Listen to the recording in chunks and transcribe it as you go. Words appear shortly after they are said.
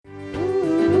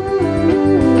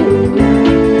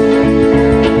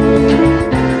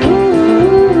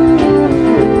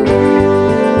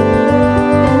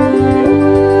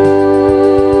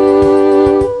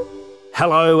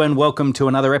and welcome to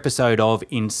another episode of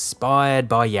Inspired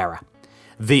by Yarra.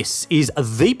 This is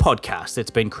the podcast that's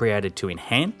been created to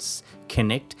enhance,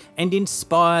 connect and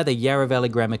inspire the Yarra Valley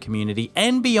Grammar community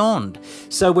and beyond.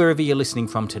 So wherever you're listening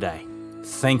from today,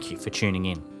 thank you for tuning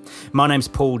in. My name's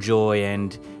Paul Joy,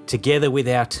 and together with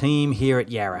our team here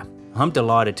at Yarra, I'm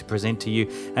delighted to present to you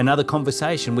another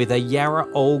conversation with a Yarra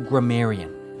old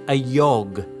grammarian, a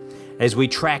YOG, as we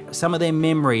track some of their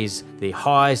memories, the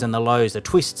highs and the lows, the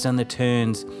twists and the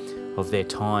turns of their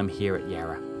time here at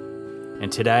Yarra.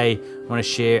 And today I want to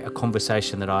share a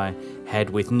conversation that I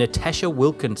had with Natasha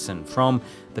Wilkinson from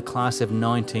the class of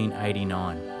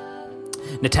 1989.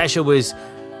 Natasha was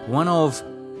one of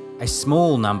a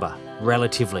small number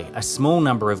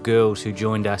of girls who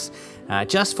joined us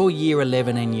just for year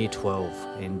 11 and year 12,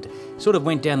 and sort of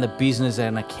went down the business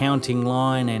and accounting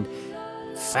line, and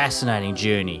fascinating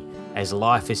journey as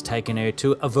life has taken her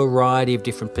to a variety of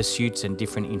different pursuits and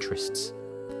different interests.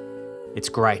 It's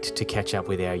great to catch up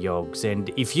with our YOGs, and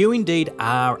if you indeed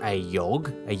are a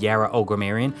YOG, a Yarra Old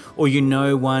Grammarian, or you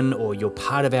know one, or you're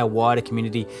part of our wider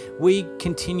community, we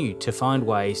continue to find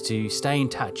ways to stay in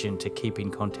touch and to keep in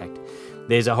contact.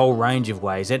 There's a whole range of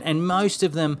ways, and most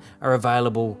of them are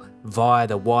available via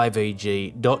the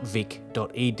yvg.vic.edu.au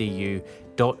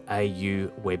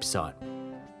website.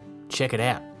 Check it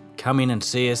out. Come in and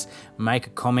see us, make a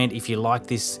comment. If you like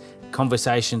this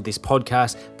conversation, this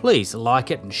podcast, please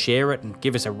like it and share it and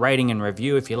give us a rating and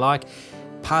review if you like.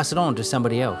 Pass it on to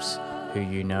somebody else who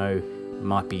you know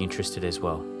might be interested as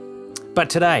well.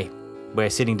 But today, we're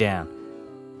sitting down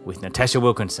with Natasha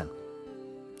Wilkinson.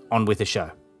 On with the show.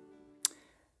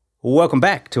 Welcome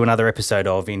back to another episode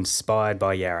of Inspired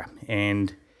by Yarra.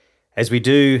 And as we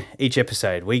do each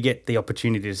episode, we get the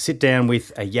opportunity to sit down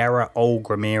with a Yarra old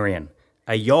grammarian,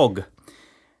 a YOG.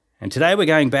 And today we're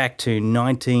going back to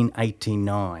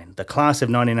 1989, the class of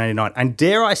 1989. And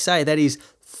dare I say, that is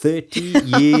 30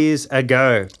 years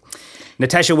ago.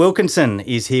 Natasha Wilkinson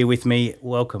is here with me.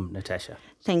 Welcome, Natasha.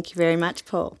 Thank you very much,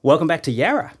 Paul. Welcome back to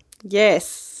Yarra.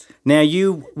 Yes. Now,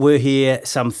 you were here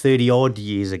some 30-odd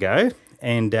years ago,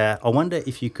 and I wonder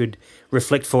if you could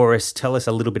reflect for us, tell us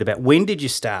a little bit about when did you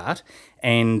start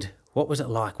and what was it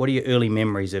like? What are your early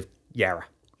memories of Yarra?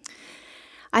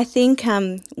 I think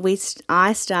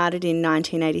I started in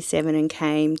 1987 and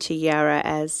came to Yarra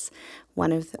as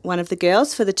one of the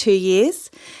girls for the 2 years.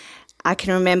 I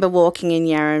can remember walking in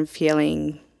Yarra and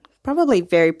feeling probably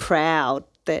very proud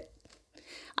that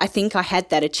I think I had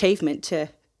that achievement to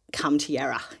come to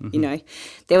Yarra. Mm-hmm. You know,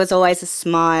 there was always a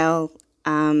smile.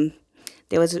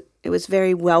 It was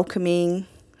very welcoming.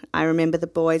 I remember the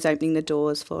boys opening the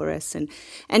doors for us and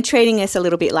treating us a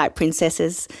little bit like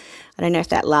princesses. I don't know if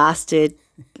that lasted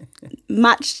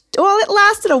much. Well, it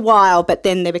lasted a while, but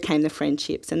then there became the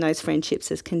friendships, and those friendships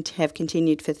have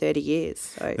continued for 30 years.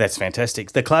 So. That's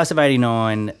fantastic. The class of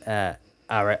 89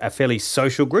 are a fairly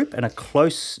social group and a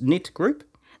close-knit group.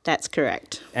 That's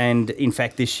correct. And in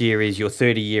fact, this year is your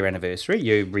 30-year anniversary,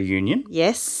 your reunion.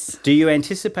 Yes. Do you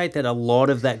anticipate that a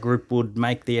lot of that group would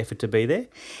make the effort to be there?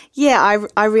 Yeah,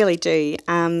 I really do.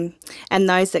 And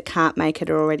those that can't make it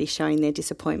are already showing their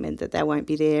disappointment that they won't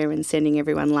be there and sending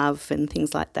everyone love and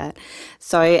things like that.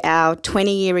 So our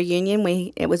 20-year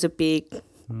reunion, it was a big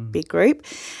group,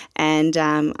 and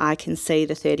I can see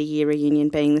the 30-year reunion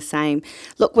being the same.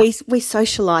 Look, we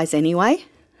socialise anyway.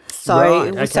 So,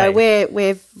 right, okay. So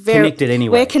we're very connected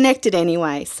anyway. We're connected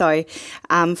anyway. So,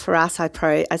 for us, I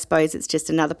suppose it's just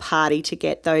another party to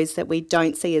get those that we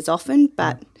don't see as often,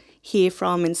 but hear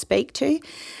from and speak to,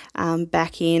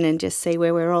 back in and just see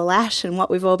where we're all at and what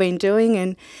we've all been doing,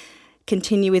 and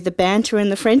continue with the banter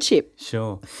and the friendship.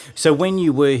 Sure. So when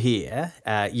you were here,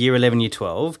 year 11, year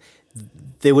 12,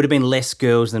 there would have been less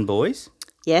girls than boys.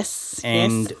 Yes.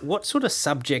 And yes. What sort of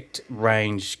subject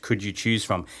range could you choose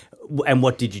from? And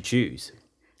what did you choose?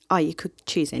 Oh, you could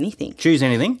choose anything. Choose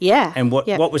anything? Yeah. And what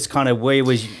was kind of, where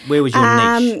was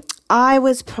your niche? I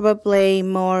was probably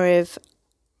more of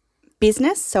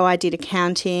business. So I did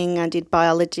accounting, I did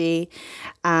biology,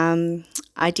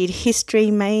 I did history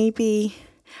maybe.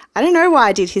 I don't know why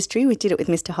I did history. We did it with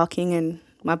Mr. Hocking, and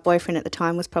my boyfriend at the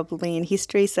time was probably in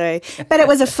history. But it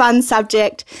was a fun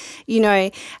subject. You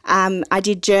know, I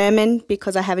did German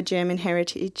because I have a German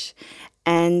heritage,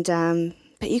 and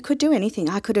but you could do anything.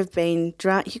 I could have been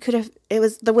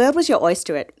the world was your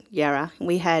oyster at Yarra.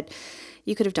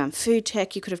 You could have done food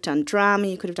tech, you could have done drama,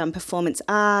 you could have done performance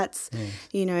arts,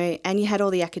 you know, and you had all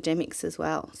the academics as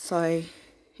well. So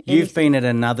you've been at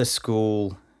another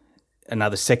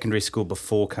secondary school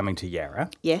before coming to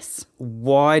Yarra. Yes.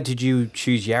 Why did you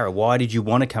choose Yarra? Why did you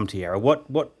want to come to Yarra? What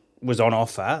was on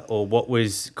offer, or what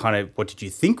did you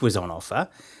think was on offer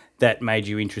that made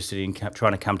you interested in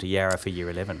trying to come to Yarra for Year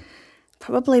 11?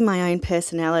 Probably my own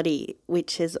personality,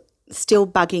 which is still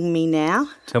bugging me now.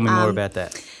 Tell me more about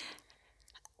that.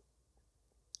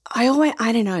 I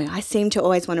don't know, I seem to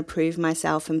always want to prove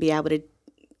myself and be able to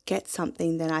get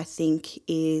something that I think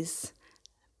is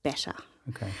better.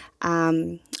 Okay.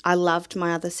 I loved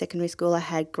my other secondary school. I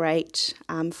had great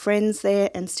friends there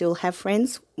and still have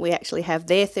friends. We actually have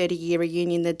their 30-year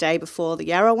reunion the day before the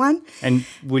Yarra one. And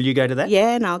will you go to that?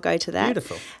 Yeah, and I'll go to that.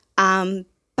 Beautiful.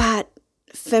 But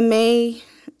for me,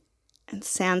 it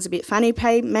sounds a bit funny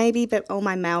maybe, but all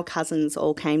my male cousins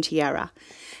all came to Yarra.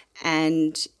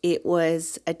 And it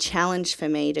was a challenge for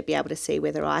me to be able to see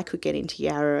whether I could get into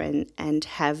Yarra and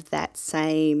have that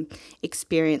same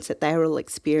experience that they were all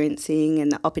experiencing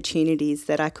and the opportunities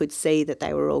that I could see that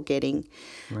they were all getting.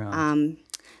 Right.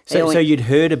 So you'd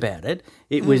heard about it.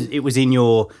 It was in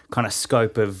your kind of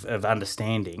scope of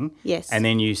understanding. Yes. And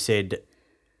then you said,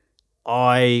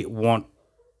 I want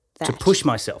to push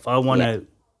myself. I want to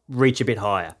reach a bit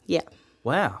higher. Yeah.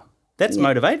 Wow. That's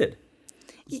motivated.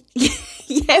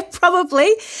 Yeah, probably.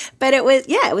 But it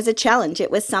was a challenge.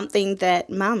 It was something that,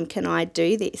 Mum, can I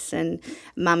do this? And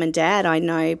Mum and Dad, I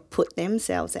know, put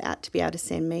themselves out to be able to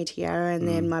send me to Yarra. And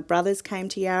then my brothers came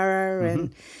to Yarra.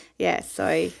 And,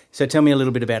 So tell me a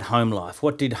little bit about home life.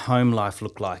 What did home life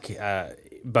look like?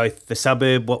 Both the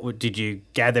suburb, did you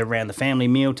gather around the family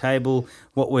meal table?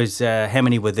 What was, how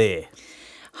many were there?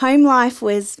 Home life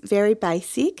was very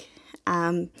basic.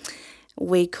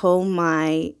 We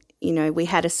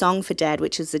had a song for Dad,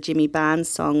 which was the Jimmy Barnes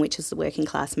song, which is the working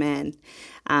class man.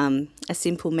 A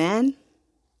simple man,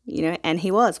 and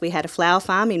he was. We had a flower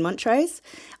farm in Montrose.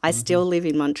 I still live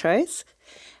in Montrose.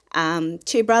 2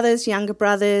 brothers, younger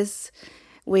brothers.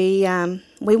 We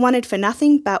wanted for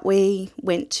nothing, but we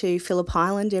went to Phillip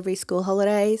Island every school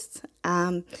holidays.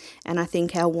 And I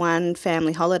think our one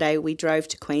family holiday, we drove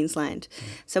to Queensland.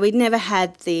 So we'd never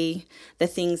had the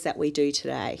things that we do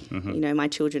today. My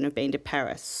children have been to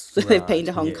Paris, they've been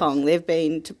to Hong Kong, they've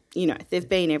been to, they've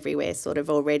been everywhere sort of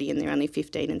already, and they're only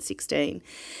 15 and 16.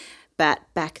 But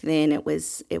back then it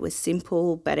was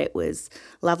simple, but it was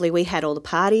lovely. We had all the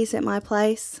parties at my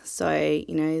place. So,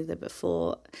 the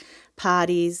before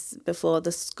parties, before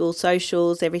the school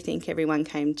socials, everyone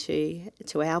came to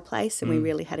our place, and we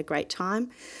really had a great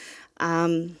time.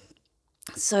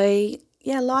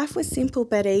 Life was simple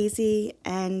but easy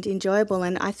and enjoyable,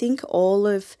 and I think all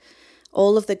of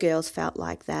the girls felt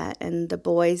like that, and the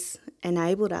boys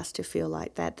enabled us to feel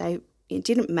like that. It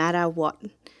didn't matter what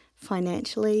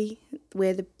financially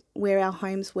where our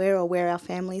homes were or where our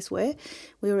families were,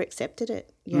 we were accepted at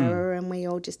Yarra and we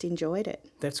all just enjoyed it.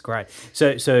 That's great.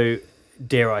 So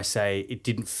dare I say, it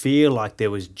didn't feel like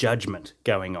there was judgment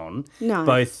going on,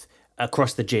 both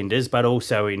across the genders, but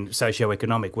also in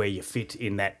socio-economic, where you fit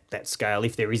in that scale,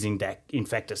 if there is in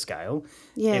fact a scale.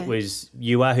 Yeah. It was,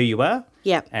 you are who you are,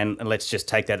 yeah, and let's just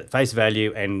take that at face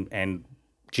value, and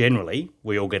generally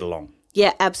we all get along.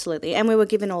 Yeah, absolutely. And we were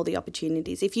given all the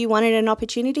opportunities. If you wanted an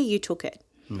opportunity, you took it.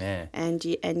 Yeah. And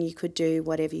you could do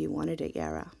whatever you wanted at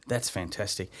Yarra. That's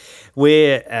fantastic.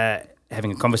 We're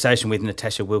having a conversation with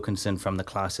Natasha Wilkinson from the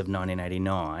class of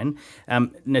 1989.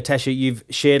 Natasha, you've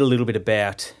shared a little bit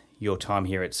about your time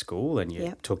here at school, and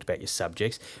you talked about your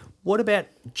subjects. What about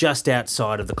just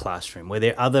outside of the classroom? Were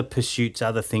there other pursuits,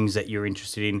 other things that you're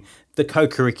interested in, the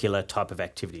co-curricular type of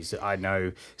activities? I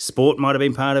know sport might have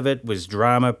been part of it. Was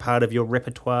drama part of your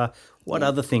repertoire? What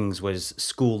other things was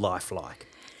school life like?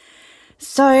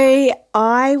 So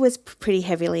I was pretty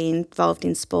heavily involved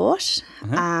in sport.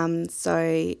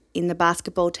 So in the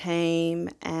basketball team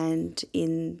and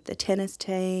in the tennis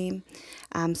team,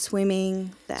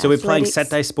 swimming, the So we're athletics. playing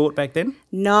Saturday sport back then?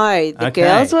 No, the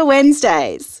girls were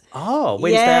Wednesdays. Oh,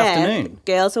 Wednesday afternoon.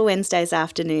 Girls were Wednesdays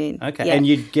afternoon. Okay, and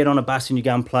you'd get on a bus and you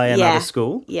go and play another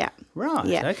school? Yeah. Right,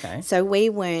 yeah. okay. So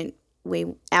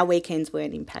our weekends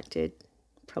weren't impacted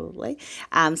probably.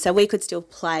 So we could still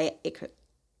play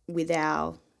with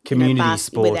our community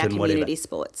sport with our and community whatever.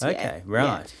 sports. Okay,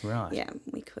 right. Yeah,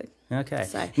 we could. Okay.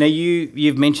 So, now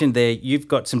you've mentioned there you've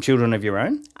got some children of your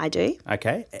own. I do.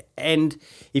 Okay, and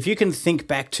if you can think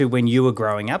back to when you were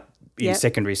growing up in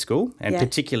secondary school, and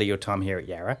particularly your time here at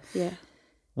Yarra,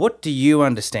 what do you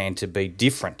understand to be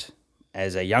different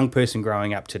as a young person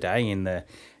growing up today in the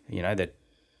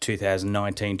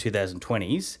 2019,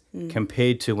 2020s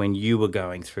compared to when you were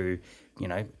going through,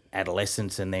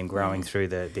 adolescence and then growing through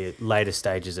the later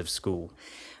stages of school?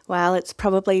 Well, it's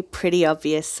probably pretty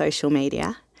obvious social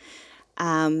media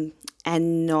and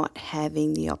not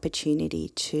having the opportunity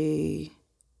to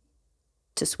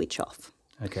switch off.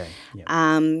 Okay. Yep.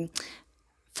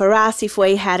 for us, if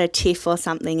we had a tiff or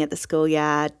something at the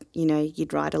schoolyard, you know,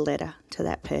 you'd write a letter to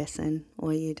that person,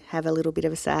 or you'd have a little bit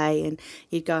of a say, and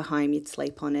you'd go home, you'd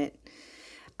sleep on it.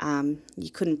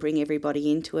 You couldn't bring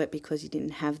everybody into it because you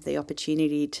didn't have the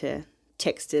opportunity to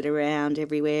text it around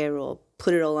everywhere or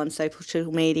put it all on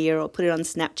social media or put it on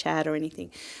Snapchat or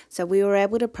anything. So we were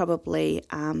able to probably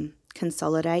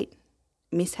consolidate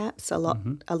mishaps a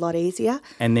lot easier.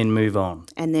 And then move on.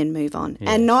 Yes.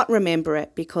 And not remember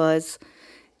it, because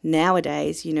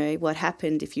nowadays, you know, what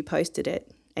happened if you posted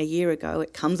it a year ago,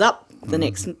 it comes up the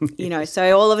next, you know,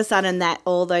 so all of a sudden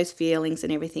all those feelings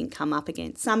and everything come up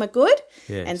again. Some are good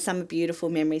and some are beautiful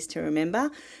memories to remember.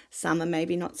 Some are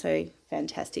maybe not so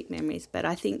fantastic memories. But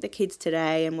I think the kids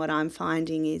today, and what I'm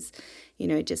finding is, you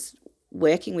know, just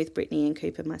working with Brittany and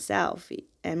Cooper myself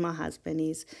and my husband,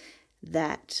 is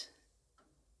that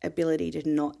ability to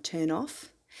not turn off.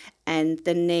 And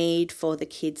the need for the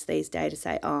kids these days to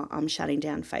say, oh, I'm shutting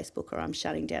down Facebook, or I'm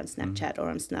shutting down Snapchat,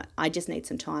 or I just need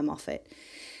some time off it.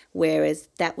 Whereas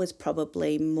that was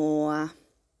probably more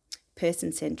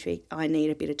person-centric. I need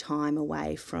a bit of time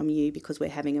away from you because we're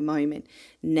having a moment.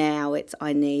 Now it's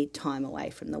I need time away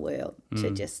from the world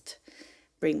to just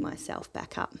bring myself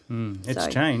back up. It's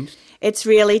changed. It's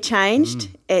really changed.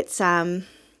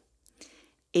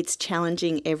 It's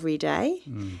challenging every day.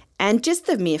 And just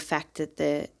the mere fact that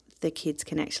the kids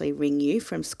can actually ring you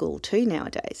from school too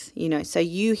nowadays, you know, so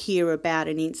you hear about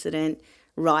an incident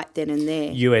right then and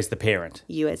there. You as the parent.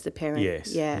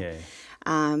 Yes. Yeah.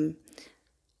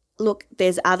 Look,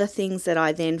 there's other things that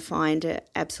I then find are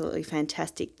absolutely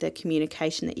fantastic. The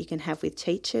communication that you can have with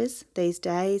teachers these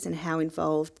days, and how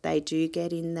involved they do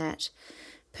get in that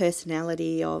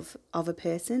personality of a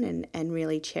person, and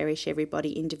really cherish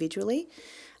everybody individually.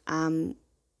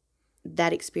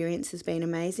 That experience has been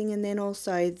amazing. And then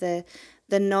also the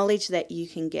knowledge that you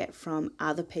can get from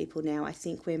other people now. I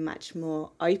think we're much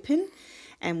more open,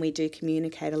 and we do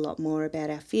communicate a lot more about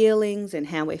our feelings and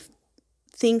how we're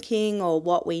thinking or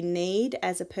what we need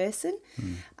as a person,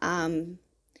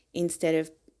 instead of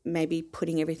maybe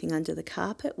putting everything under the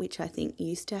carpet, which I think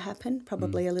used to happen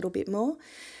probably a little bit more.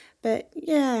 But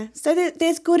yeah, so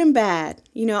there's good and bad.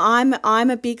 You know,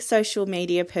 I'm a big social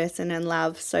media person and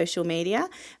love social media,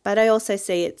 but I also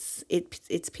see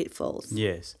its pitfalls.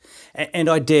 Yes. And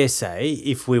I dare say,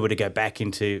 if we were to go back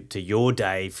into your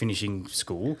day finishing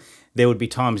school, there would be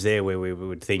times there where we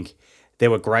would think there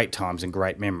were great times and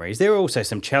great memories. There were also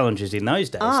some challenges in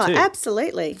those days too. Oh,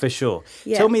 absolutely. For sure.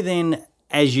 Yeah. Tell me then,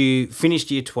 as you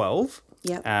finished year 12,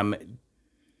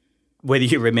 whether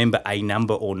you remember a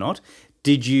number or not,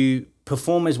 did you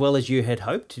perform as well as you had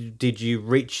hoped? Did you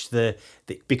reach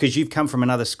because you've come from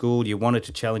another school, you wanted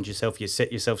to challenge yourself, you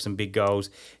set yourself some big goals.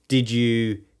 Did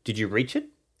you reach it?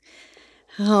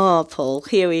 Oh, Paul,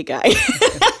 here we go.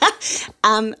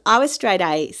 I was straight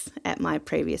A's at my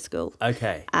previous school.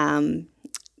 Okay.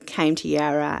 Came to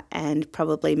Yarra, and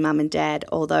probably mum and dad,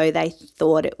 although they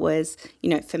thought it was, you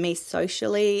know, for me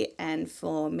socially and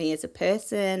for me as a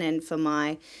person and for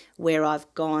where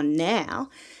I've gone now,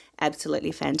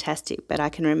 absolutely fantastic. But I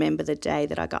can remember the day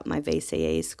that I got my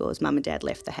VCE scores, mum and dad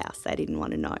left the house. They didn't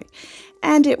want to know.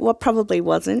 And it probably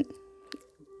wasn't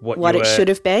what it should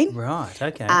have been. Right,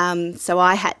 okay. So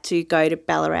I had to go to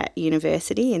Ballarat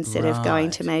University instead of going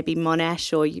to maybe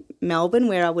Monash or Melbourne,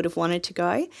 where I would have wanted to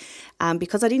go,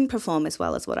 because I didn't perform as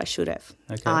well as what I should have.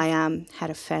 Okay. I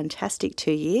had a fantastic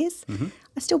 2 years.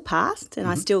 I still passed, and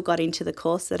I still got into the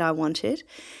course that I wanted.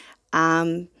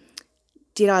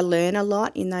 Did I learn a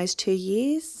lot in those 2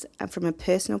 years from a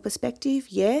personal perspective?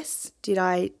 Yes. Did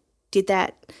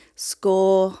that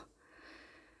score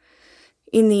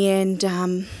in the end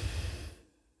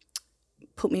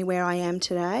put me where I am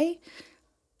today?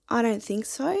 I don't think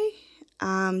so.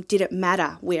 Did it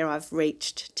matter where I've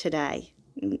reached today?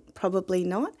 Probably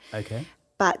not. Okay.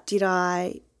 But did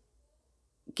I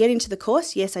get into the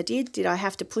course? Yes, I did. Did I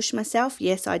have to push myself?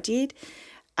 Yes, I did.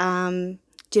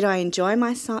 Did I enjoy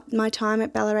my time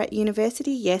at Ballarat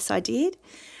University? Yes, I did.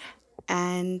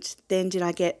 And then did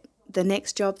I get the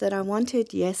next job that I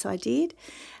wanted? Yes, I did.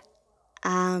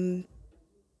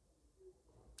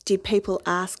 Did people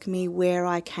ask me where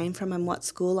I came from and what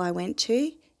school I went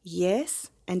to? Yes.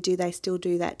 And do they still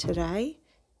do that today?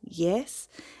 Yes.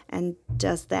 And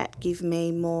does that give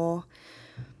me more,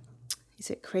 is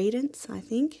it credence, I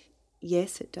think?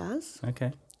 Yes, it does.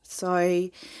 Okay. So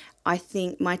I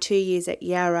think my 2 years at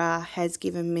Yarra has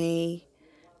given me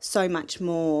so much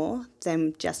more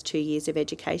than just 2 years of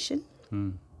education.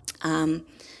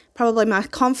 Probably my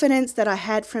confidence that I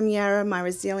had from Yarra, my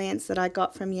resilience that I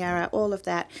got from Yarra, all of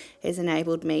that has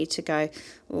enabled me to go,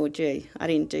 oh, gee, I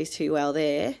didn't do too well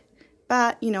there,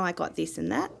 but, I got this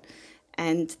and that.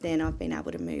 And then I've been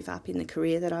able to move up in the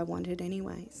career that I wanted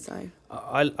anyway. So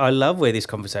I love where this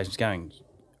conversation's going.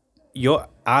 You're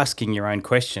asking your own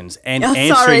questions and sorry.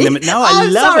 answering them. No, I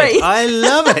I'm love sorry. it. I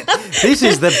love it. This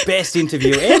is the best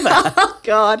interview ever. Oh,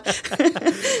 God.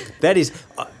 That is,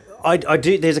 I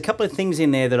do. There's a couple of things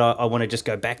in there that I want to just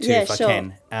go back to if sure.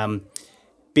 I can.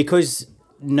 Because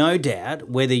no doubt,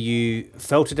 whether you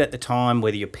felt it at the time,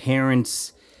 whether your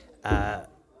parents,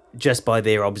 just by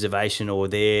their observation or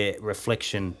their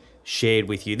reflection, shared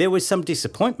with you, there was some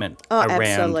disappointment around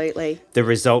absolutely. the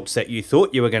results that you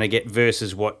thought you were going to get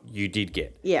versus what you did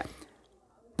get. Yeah.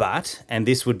 But, and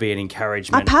this would be an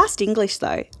encouragement. I passed English,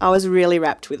 though. I was really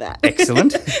rapt with that.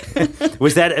 Excellent.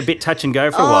 Was that a bit touch and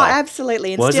go for a while? Oh,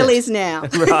 absolutely, and Was still it? is now.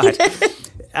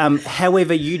 Right.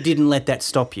 However, you didn't let that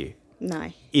stop you.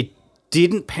 No. It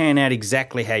didn't pan out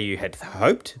exactly how you had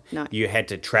hoped. No. You had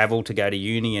to travel to go to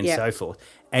uni and Yep. so forth.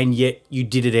 And yet you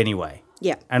did it anyway.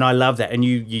 Yeah. And I love that. And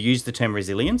you used the term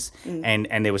resilience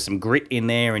and there was some grit in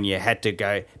there and you had to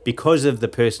go, because of the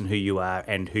person who you are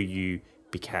and who you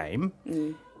became,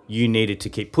 you needed to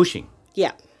keep pushing.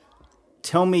 Yeah.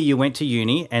 Tell me, you went to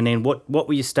uni and then what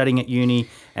were you studying at uni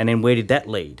and then where did that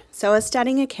lead? So I was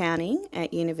studying accounting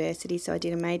at university. So I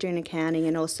did a major in accounting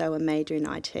and also a major in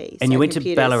IT. And you went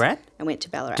to Ballarat? I went to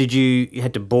Ballarat. Did you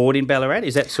had to board in Ballarat?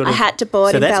 Is that sort of... I had to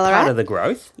board in Ballarat. So Ballarat. that's part of the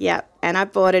growth? Yeah, and I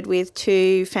boarded with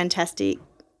two fantastic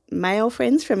male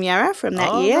friends from Yarra from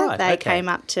that year. Right, they okay. came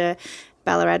up to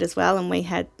Ballarat as well, and we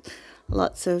had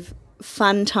lots of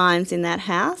fun times in that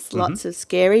house, lots of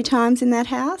scary times in that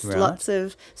house, Right. lots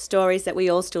of stories that we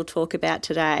all still talk about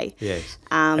today. Yes.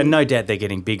 And no doubt they're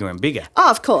getting bigger and bigger. Oh,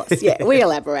 of course, yeah. We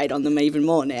elaborate on them even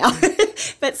more now.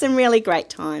 But some really great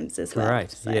times as well.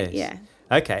 Great, So, yes. Yeah.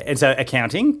 Okay, and so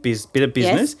accounting, bit of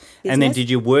business. And then business. did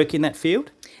you work in that field?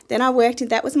 Then I worked,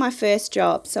 that was my first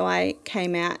job. So I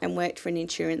came out and worked for an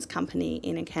insurance company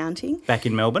in accounting Back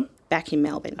in Melbourne? back in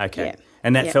Melbourne. Okay. Yeah.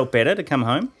 And that Yeah. felt better to come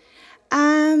home?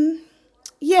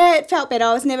 Yeah, it felt better.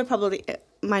 I was never probably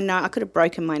I could have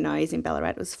broken my nose in Ballarat.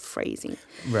 It was freezing.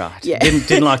 Right. Yeah.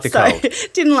 Didn't like the cold.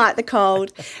 Didn't like the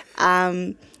cold.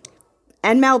 And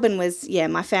Melbourne was,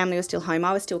 my family was still home.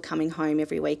 I was still coming home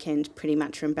every weekend pretty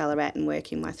much from Ballarat and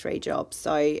working my 3 jobs.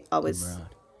 So I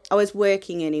was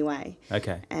working anyway.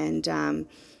 Okay. And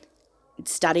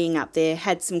studying up there,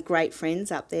 had some great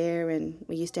friends up there, and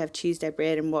we used to have Tuesday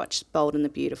bread and watch Bold and the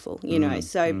Beautiful,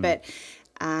 but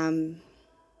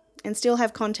and still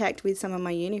have contact with some of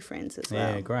my uni friends as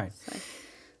well. Yeah, great. So,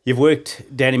 You've worked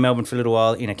down in Melbourne for a little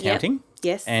while in accounting.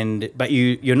 yes. But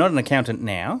you're not an accountant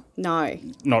now. No.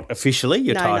 Not officially,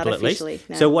 your No, title not at least. officially,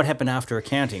 no. So what happened after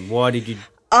accounting? Why did you...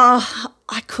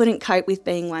 I couldn't cope with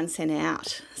being 1 cent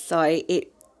out. So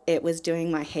it was doing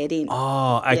my head in.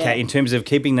 Oh, okay. Yeah. In terms of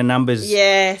keeping the numbers.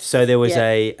 Yes. So there was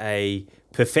Yeah. a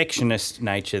perfectionist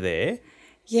nature there.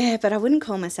 Yeah, but I wouldn't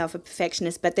call myself a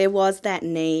perfectionist, but there was that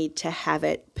need to have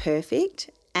it perfect,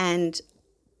 and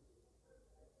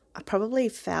I probably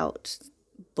felt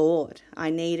bored. I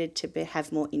needed to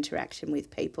have more interaction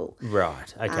with people.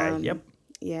 Right. Okay. Yep.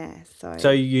 Yeah, So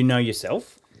you know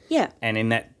yourself, yeah. and in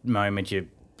that moment you're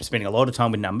spending a lot of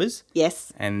time with numbers,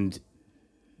 Yes. and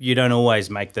you don't always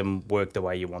make them work the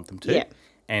way you want them to. Yeah.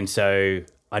 And so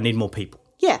I need more people.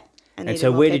 Yeah. And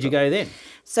so where did you go then?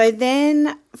 So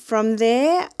then from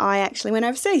there, I actually went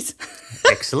overseas.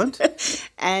 Excellent.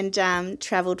 And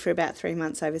travelled for about 3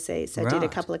 months overseas. So I did a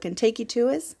Right. couple of Kentucky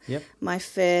tours. Yep. My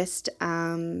first,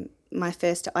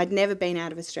 I'd never been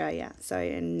out of Australia, so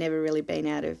and never really been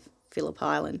out of Phillip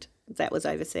Island. That was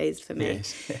overseas for me.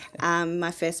 Yes.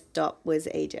 My first stop was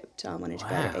Egypt. I wanted to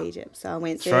go Wow. to Egypt, so I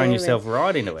went there. Throwing yourself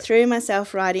right into it. Threw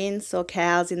myself right in. Saw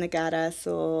cows in the gutter.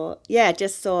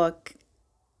 Just saw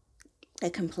a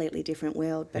completely different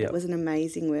world. But Yep. it was an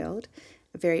amazing world,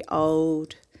 a very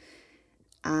old,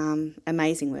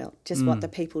 amazing world. Just what the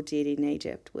people did in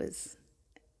Egypt was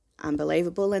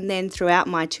unbelievable. And then throughout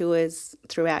my tours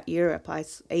throughout Europe,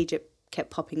 Egypt kept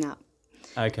popping up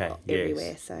Okay.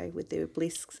 everywhere. Yes. So with the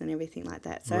obelisks and everything like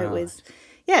that. So it Right. was,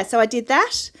 so I did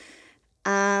that.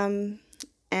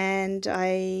 And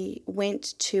I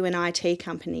went to an IT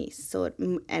company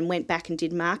and went back and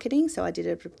did marketing. So I did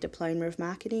a diploma of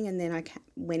marketing, and then I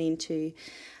went into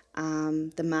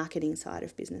the marketing side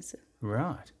of business.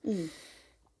 Right.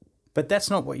 But that's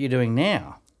not what you're doing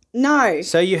now. No.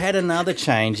 So you had another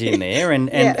change in there, and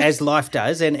Yeah. as life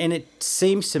does, and it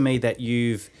seems to me that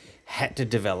you've had to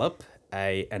develop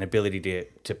an ability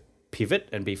to pivot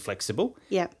and be flexible.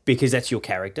 Yeah. Because that's your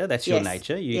character, that's your Yes.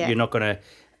 nature. Yeah. You're not going to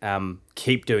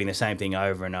keep doing the same thing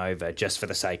over and over just for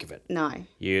the sake of it. No.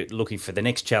 You're looking for the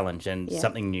next challenge and Yeah.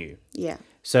 something new. Yeah.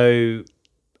 So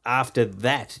after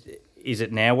that, is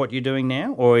it now what you're doing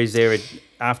now, or is there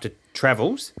after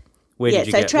travels? Where did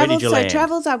you go? Where did you land? So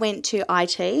travels, I went to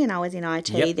IT, and I was in IT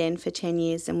Yep. then for 10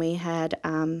 years, and we had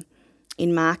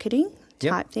in marketing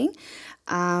type thing.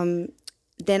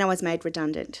 Then I was made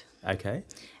redundant. Okay.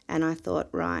 And I thought,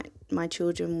 right, my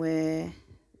children were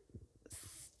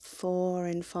 4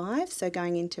 and 5, so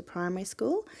going into primary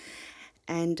school.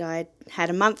 And I had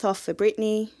a month off for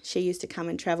Brittany. She used to come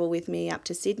and travel with me up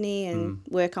to Sydney and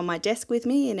work on my desk with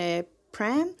me in a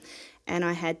pram. And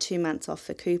I had 2 months off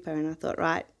for Cooper, and I thought,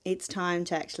 right, it's time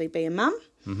to actually be a mum.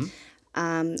 Mm-hmm.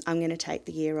 I'm going to take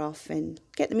the year off and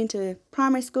get them into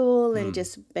primary school and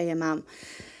just be a mum.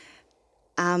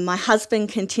 My husband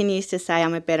continues to say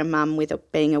I'm a better mum with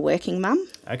being a working mum.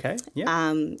 Okay,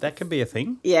 yeah, that could be a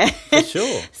thing. Yeah. For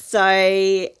sure.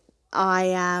 So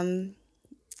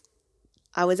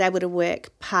I was able to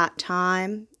work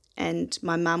part-time, and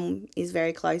my mum is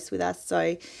very close with us,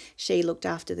 so she looked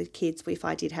after the kids if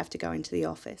I did have to go into the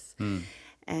office.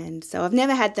 And so I've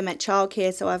never had them at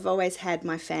childcare, so I've always had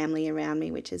my family around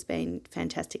me, which has been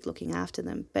fantastic looking after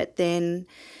them. But then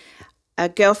a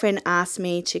girlfriend asked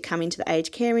me to come into the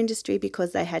aged care industry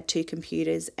because they had 2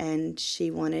 computers and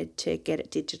she wanted to get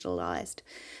it digitalised.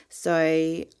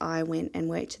 So I went and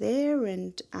worked there,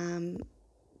 and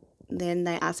then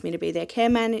they asked me to be their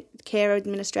care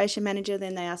administration manager.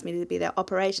 Then they asked me to be their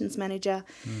operations manager.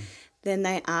 Then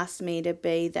they asked me to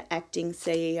be the acting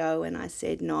CEO, and I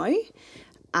said no.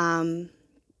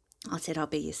 I said, I'll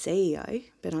be your CEO,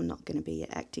 but I'm not going to be your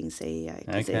acting CEO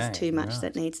because there's too much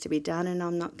that needs to be done, and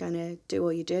I'm not going to do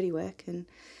all your dirty work and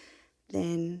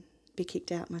then be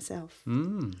kicked out myself.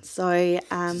 So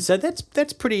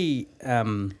that's pretty,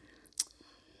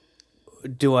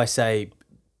 do I say,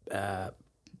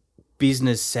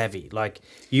 business savvy. Like,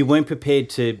 you weren't prepared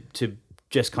to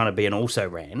just kind of be an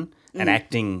also-ran, an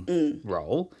acting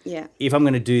role. Yeah. If I'm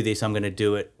going to do this, I'm going to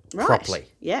do it properly.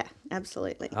 Yeah,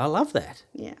 absolutely. I love that.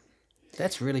 Yeah.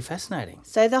 That's really fascinating.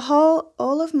 So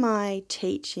all of my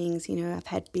teachings, I've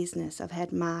had business, I've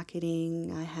had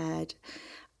marketing, I had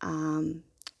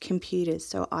computers,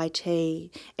 so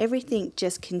IT, everything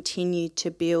just continued to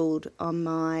build on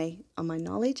my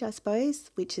knowledge, I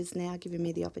suppose, which has now given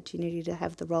me the opportunity to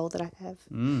have the role that I have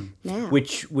now.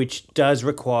 Which does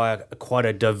require quite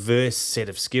a diverse set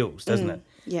of skills, doesn't it?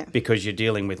 Yeah. Because you're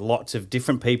dealing with lots of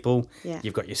different people. Yeah.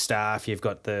 You've got your staff, you've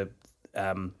got the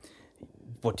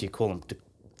what do you call them?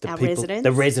 Our people, residents.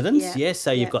 The residents, Yeah. yes.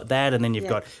 So you've got that, and then you've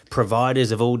got providers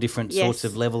of all different sorts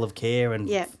of level of care and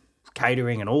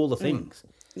catering and all the things.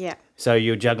 Yeah. So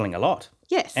you're juggling a lot.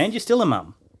 Yes. And you're still a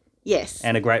mum. Yes.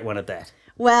 And a great one at that.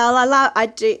 Well, I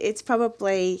do. It's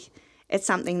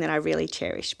something that I really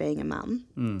cherish, being a mum.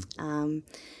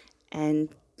 And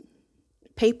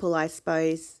people, I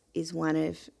suppose, is one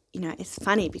of, it's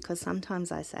funny because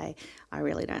sometimes I say I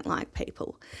really don't like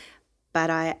people, but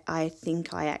I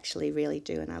think I actually really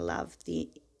do, and I love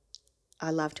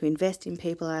to invest in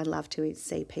people. I love to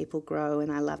see people grow,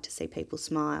 and I love to see people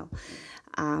smile.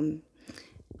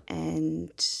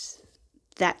 And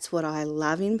that's what I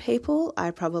love in people.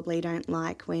 I probably don't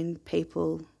like when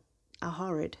people are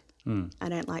horrid. I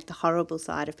don't like the horrible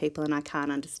side of people, and I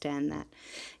can't understand that.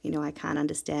 I can't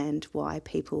understand why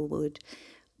people would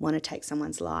want to take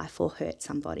someone's life or hurt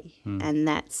somebody. And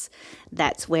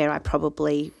that's where I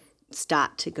probably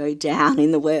start to go down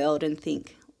in the world and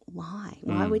think, why?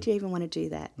 Why would you even want to do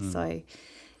that? So,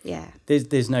 yeah.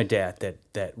 There's no doubt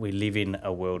that we live in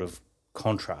a world of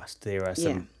contrast. There are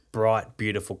some bright,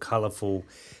 beautiful, colourful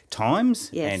times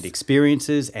and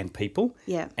experiences and people.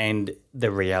 Yeah. And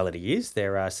the reality is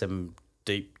there are some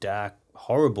deep, dark,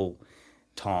 horrible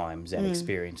times and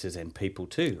experiences and people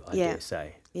too, I dare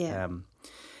say. Yeah.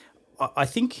 I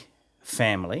think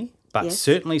family, but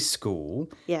certainly school,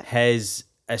 Yeah. has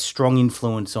a strong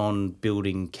influence on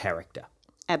building character.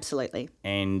 Absolutely.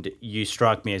 And you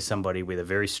strike me as somebody with a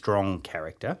very strong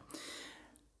character.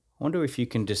 I wonder if you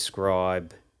can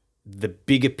describe the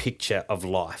bigger picture of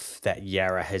life that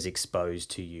Yarra has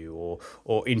exposed to you,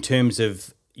 or in terms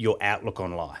of your outlook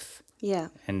on life. Yeah.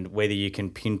 And whether you can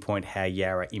pinpoint how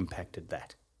Yarra impacted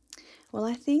that. Well,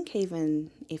 I think even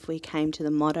if we came to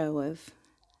the motto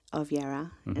of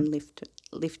Yarra and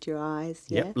lift your eyes.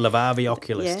 Yep, Levavi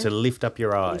Oculus, to lift up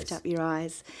your eyes. Lift up your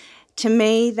eyes. To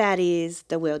me, that is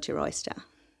the world's your oyster.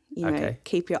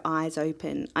 Keep your eyes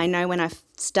open. I know when I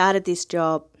started this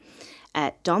job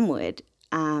at Donwood,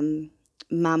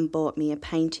 Mum bought me a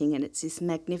painting, and it's this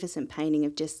magnificent painting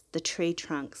of just the tree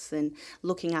trunks and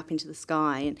looking up into the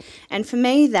sky. And for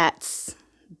me, that's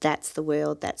the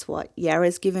world. That's what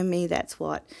Yarra's given me. That's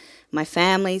what my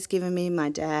family's given me, my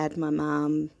dad, my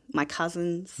mum, my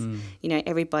cousins,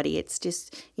 everybody. It's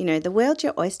just, the world's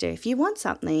your oyster. If you want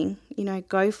something,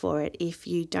 go for it. If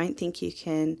you don't think you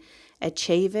can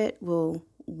achieve it, well,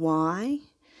 why?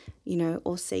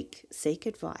 Or seek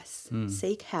advice,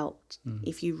 seek help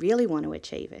if you really want to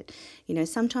achieve it.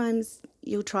 Sometimes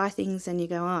you'll try things and you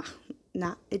go, oh,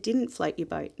 nah, it didn't float your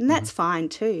boat. And that's fine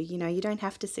too. You don't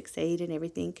have to succeed in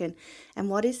everything. And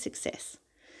what is success?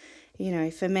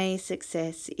 For me,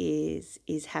 success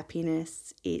is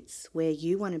happiness. It's where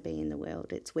you want to be in the world.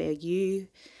 It's where you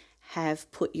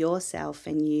have put yourself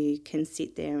and you can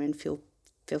sit there and feel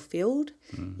fulfilled.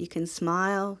 You can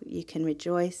smile, you can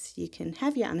rejoice, you can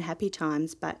have your unhappy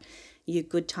times, but your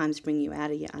good times bring you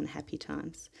out of your unhappy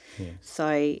times. Yes.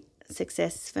 So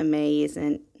success for me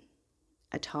isn't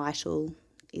a title,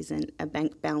 isn't a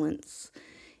bank balance,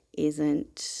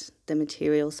 isn't the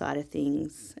material side of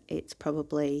things. It's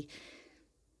probably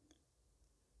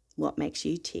what makes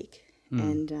you tick.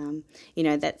 And,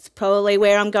 that's probably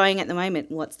where I'm going at the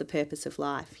moment. What's the purpose of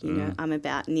life? I'm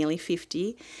about nearly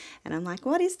 50 and I'm like,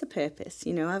 what is the purpose?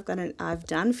 I've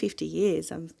done 50 years.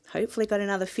 I've hopefully got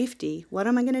another 50. What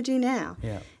am I going to do now?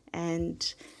 Yeah.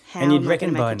 And how and you'd am I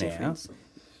reckon going to by make a now difference?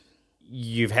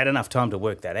 you've had enough time to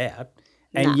work that out,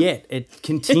 and Nah. yet it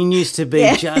continues to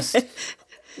be just,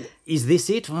 is this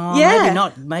it? Oh, Yeah. maybe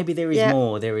not. Maybe there is Yeah.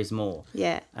 more. There is more.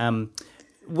 Yeah.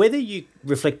 Whether you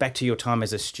reflect back to your time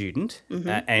as a student,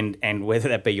 and whether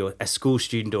that be a school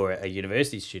student or a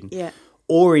university student, Yeah.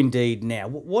 or indeed now,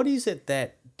 what is it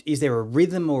is there a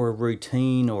rhythm or a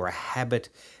routine or a habit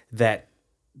that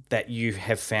you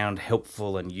have found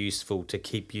helpful and useful to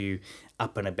keep you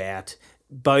up and about,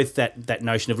 both that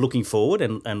notion of looking forward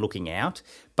and looking out,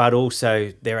 but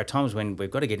also there are times when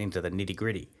we've got to get into the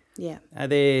nitty-gritty. Yeah. Are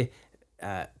there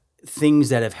things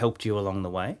that have helped you along the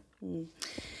way?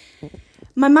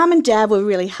 My mum and dad were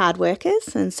really hard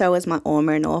workers, and so was my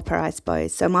Oma and Orpa, I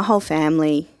suppose. So my whole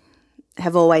family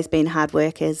have always been hard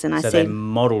workers, and They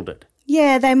modelled it.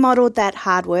 Yeah, they modelled that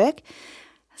hard work.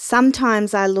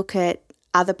 Sometimes I look at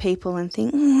other people and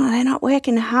think, they're not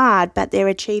working hard, but they're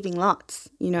achieving lots,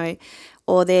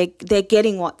 or they're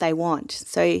getting what they want.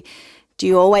 So do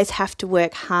you always have to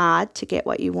work hard to get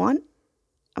what you want?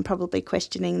 I'm probably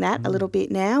questioning that a little bit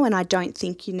now, and I don't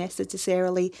think you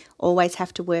necessarily always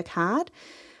have to work hard.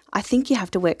 I think you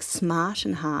have to work smart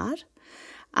and hard.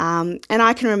 And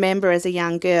I can remember as a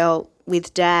young girl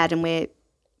with Dad, and we're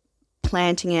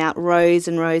planting out rows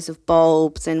and rows of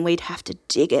bulbs, and we'd have to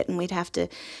dig it and we'd have to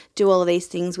do all of these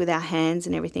things with our hands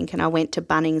and everything. And I went to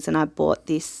Bunnings and I bought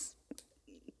this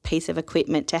piece of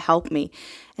equipment to help me.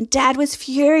 And Dad was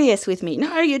furious with me.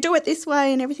 No, you do it this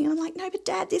way and everything. And I'm like, no, but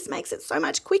Dad, this makes it so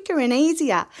much quicker and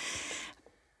easier.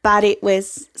 But it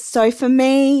was, so for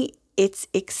me, it's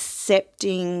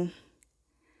accepting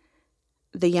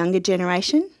the younger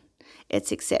generation.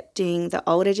 It's accepting the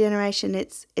older generation.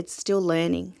 It's still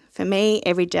learning. For me,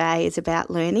 every day is about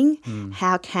learning.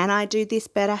 How can I do this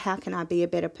better? How can I be a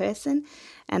better person?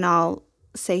 And I'll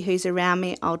see who's around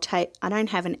me. I don't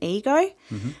have an ego,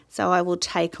 so I will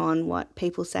take on what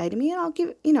people say to me, and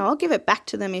I'll give it back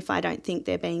to them if I don't think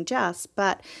they're being just.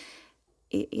 But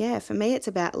for me, it's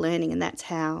about learning, and that's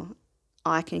how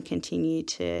I can continue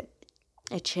to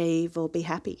achieve or be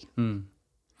happy.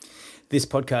 This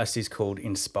podcast is called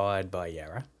Inspired by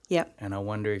Yarra. Yep. And I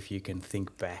wonder if you can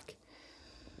think back.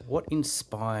 What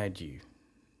inspired you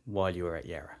while you were at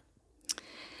Yarra?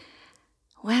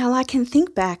 Well, I can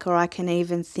think back, or I can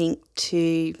even think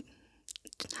to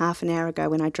half an hour ago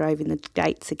when I drove in the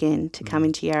gates again to come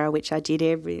into Yarra, which I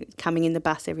did coming in the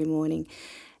bus every morning.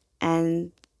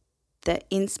 And the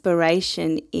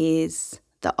inspiration is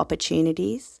the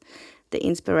opportunities. The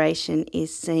inspiration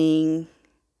is seeing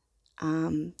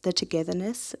the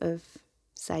togetherness of,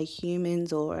 say,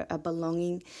 humans or a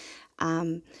belonging.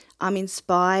 I'm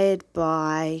inspired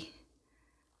by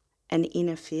an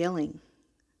inner feeling.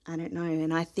 I don't know.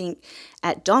 And I think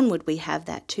at Donwood we have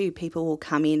that too. People will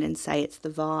come in and say it's the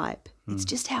vibe. It's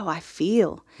just how I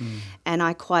feel. And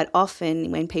I quite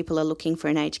often, when people are looking for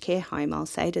an aged care home, I'll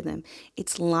say to them,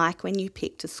 it's like when you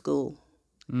picked a school.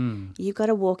 You've got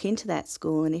to walk into that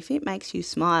school, and if it makes you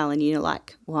smile and you're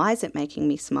like, why is it making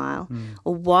me smile?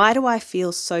 Or why do I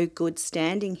feel so good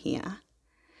standing here?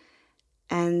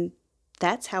 And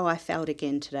that's how I felt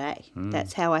again today.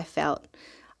 That's how I felt.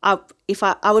 I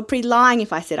would be lying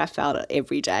if I said I felt it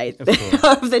every day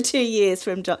of the 2 years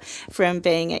from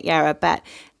being at Yarra, but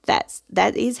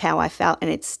that is how I felt,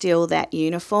 and it's still that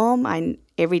uniform.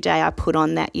 Every day I put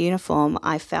on that uniform,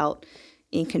 I felt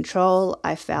in control.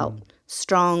 I felt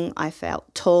strong. I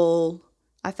felt tall.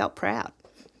 I felt proud.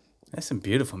 That's some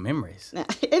beautiful memories.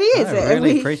 It is. I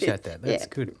really appreciate that. That's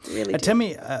good. Really Tell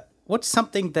me, what's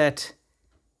something that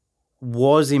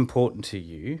was important to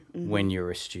you when you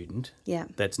were a student Yeah.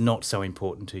 that's not so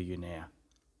important to you now?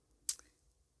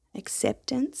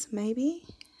 Acceptance, maybe.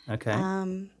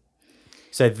 Okay.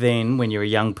 So then when you're a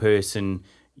young person,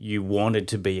 you wanted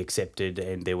to be accepted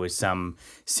and there was some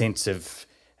sense of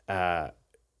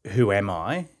who am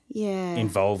I Yeah.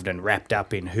 involved and wrapped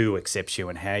up in who accepts you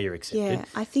and how you're accepted. Yeah.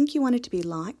 I think you wanted to be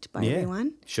liked by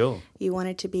everyone. Sure. You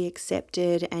wanted to be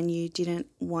accepted, and you didn't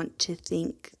want to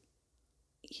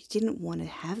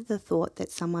have the thought that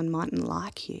someone mightn't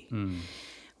like you.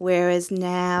 Whereas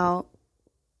now,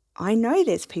 I know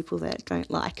there's people that don't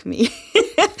like me.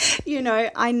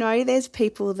 I know there's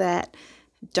people that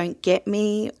don't get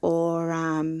me or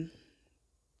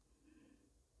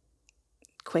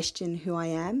question who I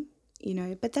am,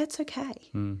 but that's okay.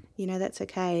 That's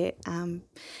okay.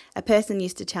 A person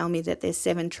used to tell me that there's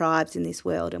 7 tribes in this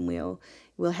world, and we'll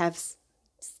have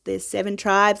there's 7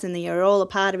 tribes, and you're all a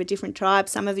part of a different tribe.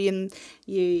 Some of them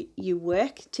you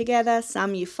work together,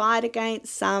 some you fight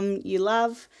against, some you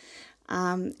love.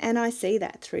 And I see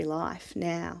that through life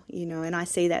now, and I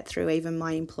see that through even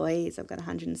my employees. I've got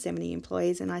 170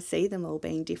 employees, and I see them all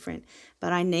being different.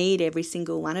 But I need every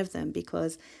single one of them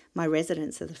because my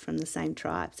residents are from the same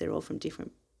tribes. They're all from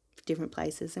different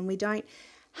places, and we don't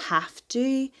have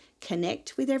to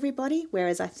connect with everybody.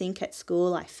 Whereas I think at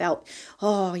school I felt,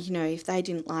 if they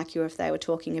didn't like you or if they were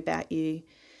talking about you,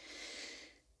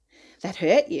 that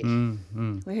hurt you.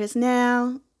 Whereas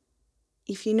now,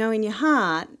 if you know in your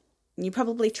heart, you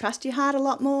probably trust your heart a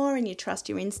lot more, and you trust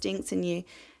your instincts, and you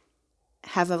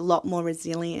have a lot more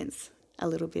resilience a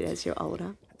little bit as you're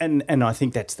older. And I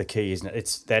think that's the key, isn't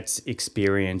it? That's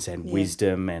experience and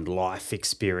wisdom and life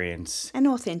experience. And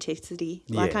authenticity.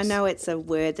 Like, I know it's a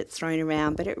word that's thrown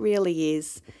around, but it really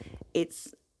is.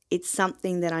 It's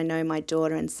something that I know my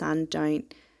daughter and son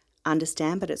don't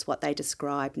understand, but it's what they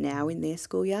describe now in their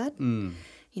schoolyard.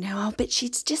 But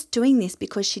she's just doing this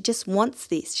because she just wants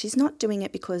this. She's not doing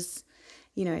it because,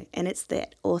 and it's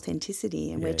that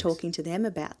authenticity, and we're talking to them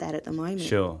about that at the moment.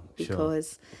 Sure.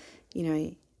 Because,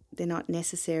 they're not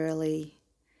necessarily,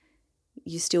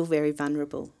 you're still very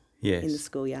vulnerable in the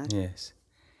schoolyard. Yes.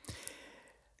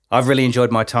 I've really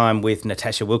enjoyed my time with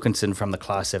Natasha Wilkinson from the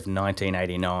class of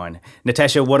 1989.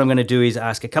 Natasha, what I'm going to do is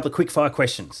ask a couple of quick fire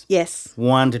questions. Yes.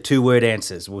 1 to 2 word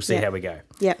answers. We'll see how we go.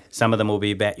 Yep. Some of them will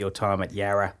be about your time at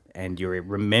Yarra and your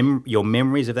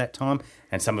memories of that time,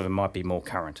 and some of them might be more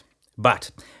current.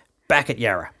 But back at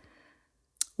Yarra,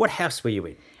 what house were you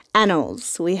in?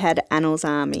 Annals. We had Annals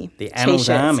Army. The Annals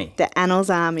T-shirts. Army. The Annals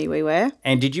Army we were.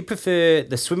 And did you prefer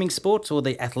the swimming sports or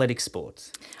the athletic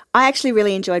sports? I actually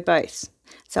really enjoyed both.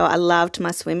 So I loved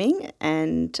my swimming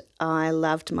and I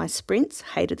loved my sprints,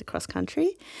 hated the cross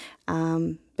country.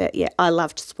 But yeah, I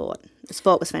loved sport. The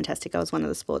sport was fantastic. I was one of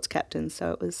the sports captains,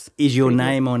 so it was... Is your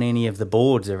name on any of the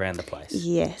boards around the place?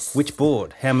 Yes. Which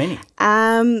board? How many?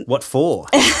 What for?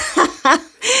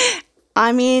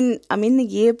 I'm in the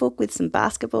yearbook with some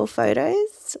basketball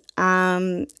photos,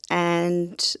 and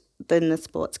then the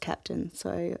sports captain.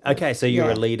 So okay, so you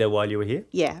were a leader while you were here?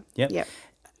 Yeah. Yep.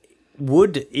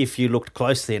 Would, if you looked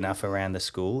closely enough around the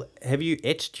school, have you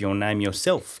etched your name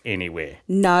yourself anywhere?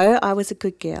 No, I was a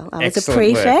good girl. I was a Excellent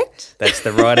prefect. Work. That's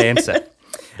the right answer.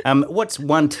 What's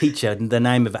one teacher, the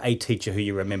name of a teacher who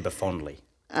you remember fondly?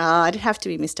 It'd have to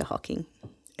be Mr. Hocking.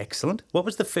 Excellent. What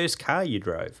was the first car you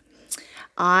drove?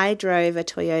 I drove a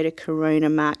Toyota Corona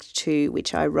Mark II,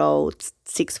 which I rolled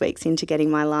 6 weeks into getting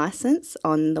my licence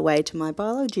on the way to my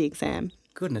biology exam.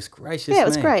 Goodness gracious Yeah, it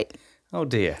was great. Oh,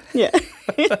 dear. Yeah.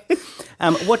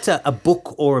 What's a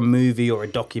book or a movie or a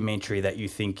documentary that you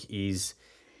think is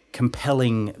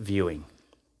compelling viewing?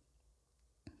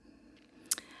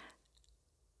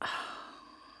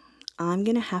 I'm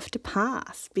going to have to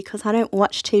pass because I don't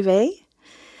watch TV.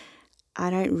 I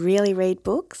don't really read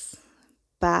books,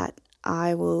 but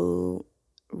I will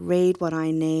read what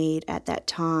I need at that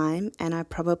time, and I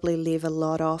probably live a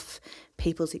lot off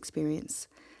people's experience.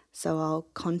 So I'll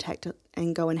contact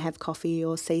and go and have coffee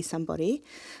or see somebody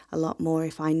a lot more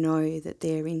if I know that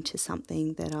they're into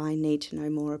something that I need to know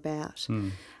more about.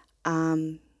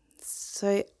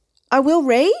 So I will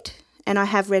read, and I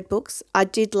have read books. I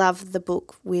did love the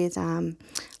book with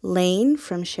Lean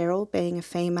from Cheryl, being a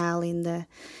female in the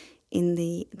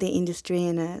industry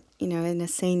and in a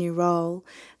senior role.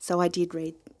 So I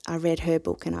read her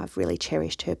book, and I've really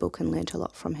cherished her book and learnt a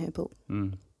lot from her book.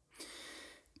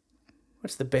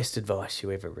 What's the best advice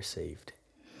you ever received?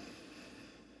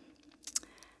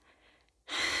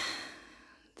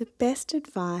 The best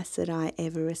advice that I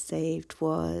ever received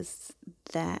was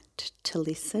that to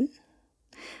listen.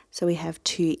 So we have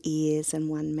 2 ears and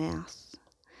 1 mouth.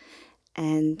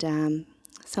 And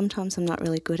sometimes I'm not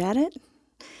really good at it,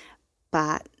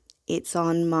 but it's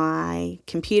on my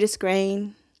computer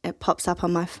screen. It pops up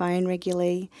on my phone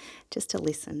regularly just to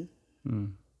listen.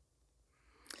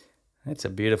 That's a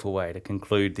beautiful way to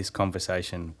conclude this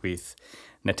conversation with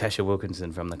Natasha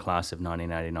Wilkinson from the class of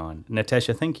 1989.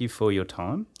 Natasha, thank you for your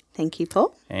time. Thank you,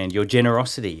 Paul. And your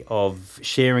generosity of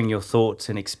sharing your thoughts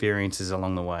and experiences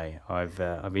along the way.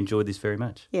 I've enjoyed this very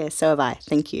much. Yeah, so have I.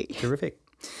 Thank you. Terrific.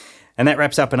 And that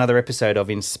wraps up another episode of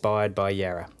Inspired by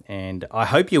Yarra. And I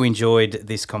hope you enjoyed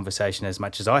this conversation as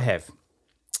much as I have.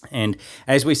 And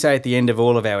as we say at the end of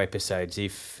all of our episodes,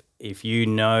 if you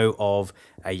know of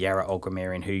a Yarra or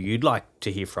grammarian who you'd like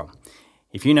to hear from,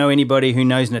 if you know anybody who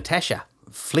knows Natasha,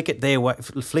 flick it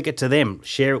to them,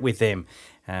 share it with them.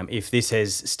 If this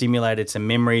has stimulated some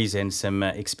memories and some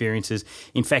experiences.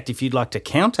 In fact, if you'd like to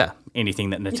counter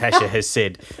anything that Natasha has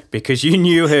said, because you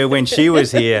knew her when she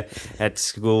was here at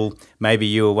school, maybe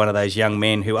you were one of those young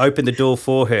men who opened the door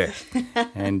for her,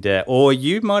 and or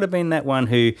you might have been that one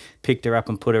who picked her up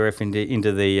and put her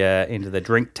into the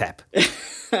drink tap.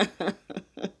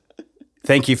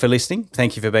 Thank you for listening.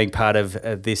 Thank you for being part of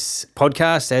this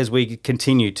podcast as we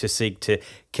continue to seek to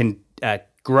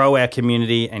grow our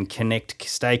community and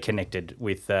stay connected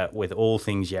with all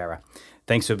things Yarra.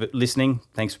 Thanks for listening.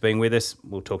 Thanks for being with us.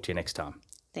 We'll talk to you next time.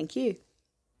 Thank you.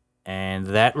 And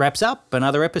that wraps up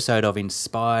another episode of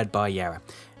Inspired by Yarra.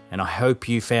 And I hope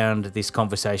you found this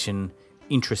conversation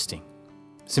interesting.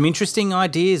 Some interesting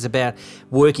ideas about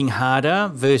working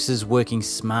harder versus working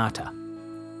smarter,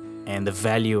 and the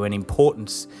value and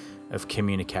importance of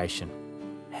communication.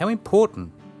 How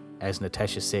important, as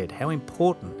Natasha said, how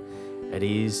important it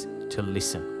is to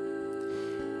listen.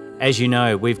 As you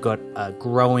know, we've got a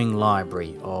growing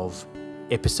library of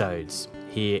episodes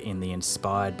here in the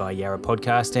Inspired by Yarra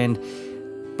podcast,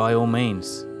 and by all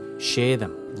means, share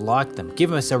them, like them,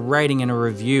 give us a rating and a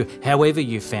review, however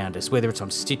you found us, whether it's on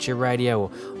Stitcher Radio or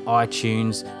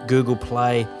iTunes, Google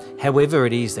Play, however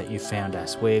it is that you found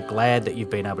us. We're glad that you've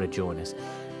been able to join us.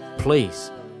 Please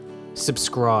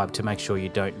subscribe to make sure you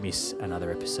don't miss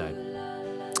another episode.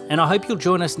 And I hope you'll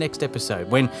join us next episode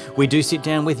when we do sit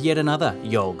down with yet another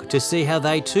Yolg to see how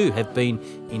they too have been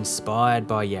inspired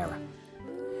by Yarra.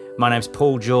 My name's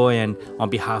Paul Joy, and on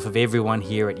behalf of everyone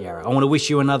here at Yarra, I want to wish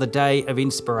you another day of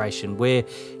inspiration where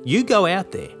you go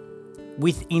out there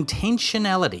with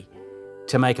intentionality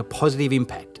to make a positive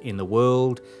impact in the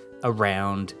world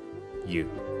around you.